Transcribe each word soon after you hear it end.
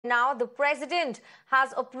Now, the president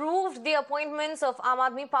has approved the appointments of Aam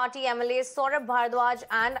Admi Party MLAs Saurabh, Bhardwaj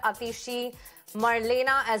and Atishi,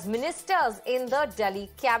 Marlena as ministers in the Delhi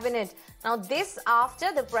cabinet. Now, this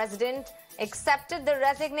after the president accepted the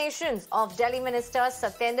resignations of Delhi ministers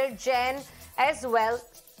Satyendar, Jain as well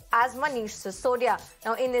as Manish Sisodia.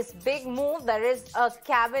 Now, in this big move, there is a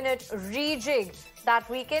cabinet rejig that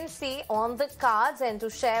we can see on the cards, and to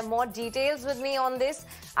share more details with me on this,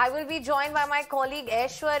 I will be joined by my colleague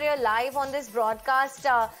Aishwarya live on this broadcast.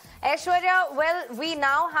 Aishwarya, well, we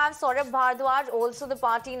now have Saurabh Bhardwaj, also the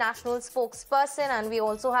party national spokesperson, and we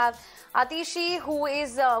also have Atishi, who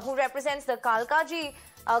represents the Kalkaji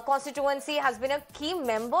constituency, has been a key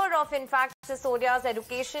member of, in fact, Sisodia's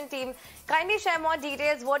education team. Kindly share more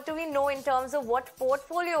details. What do we know in terms of what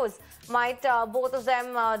portfolios might both of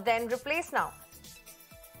them then replace now?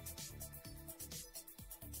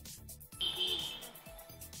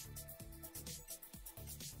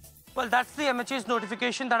 Well, that's the MHA's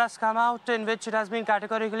notification that has come out, in which it has been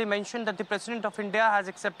categorically mentioned that the President of India has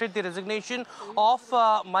accepted the resignation of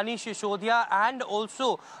Manish Sisodia and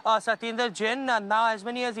also Satyendar Jain. Now, as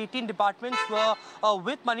many as 18 departments were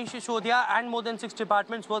with Manish Sisodia and more than 6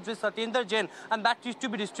 departments was with Satyendar Jain, and that is to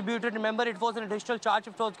be distributed. Remember, it was an additional charge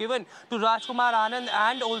which was given to Rajkumar Anand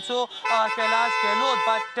and also Kailash Gehlot.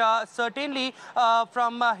 But certainly,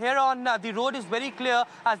 from here on, the road is very clear,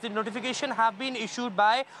 as the notification have been issued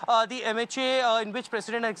by the MHA, in which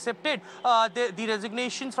President accepted the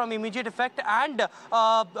resignations from immediate effect, and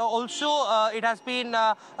also it has been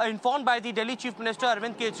informed by the Delhi Chief Minister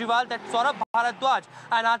Arvind Kejriwal that Saurabh, Bharadwaj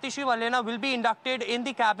and Atishi Marlena will be inducted in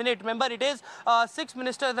the cabinet. Remember, it is 6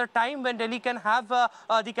 ministers at the time when Delhi can have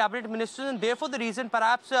the cabinet ministers, and therefore the reason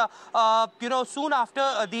perhaps soon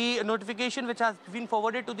after the notification which has been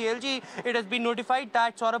forwarded to the LG, it has been notified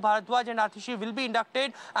that Saurabh, Bharadwaj and Atishi will be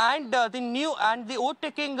inducted, and the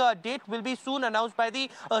oath-taking date will be soon announced by the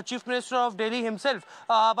Chief Minister of Delhi himself.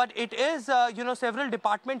 But it is, several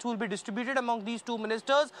departments will be distributed among these 2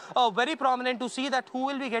 ministers. Very prominent to see that who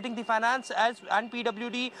will be getting the finance and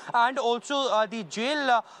PWD and also the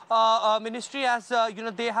jail ministry, as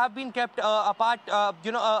they have been kept apart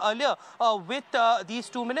earlier with these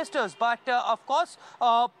 2 ministers. But of course,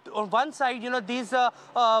 on one side, these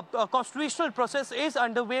constitutional process is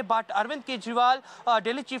underway, but Arvind Kejriwal,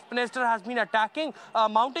 Delhi Chief Minister, has been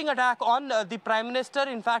mounting attack on the Prime Minister.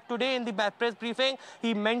 In fact, today in the press briefing,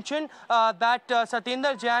 he mentioned that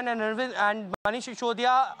Satyendar Jain and Manish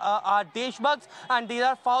Sisodia are deshbugs, and these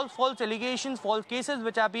are false allegations, false cases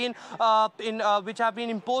which have been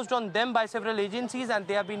imposed on them by several agencies, and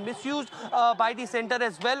they have been misused by the centre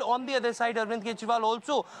as well. On the other side, Arvind Kejriwal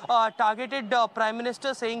also targeted Prime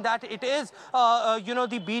Minister, saying that it is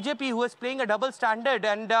the BJP who is playing a double standard,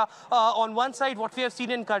 and on one side, what we have seen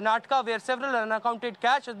in Karnataka, where several unaccounted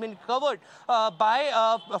cash has been recovered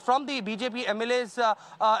from the BJP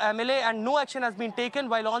MLA, and no action has been taken,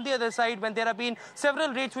 while on the other side, when there have been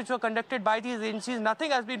several raids which were conducted by these agencies,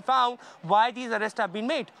 nothing has been found why these arrests have been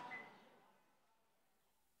made.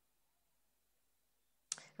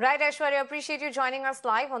 Right, Aishwarya, appreciate you joining us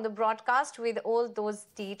live on the broadcast with all those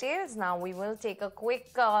details. Now we will take a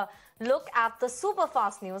quick look at the super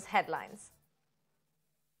fast news headlines.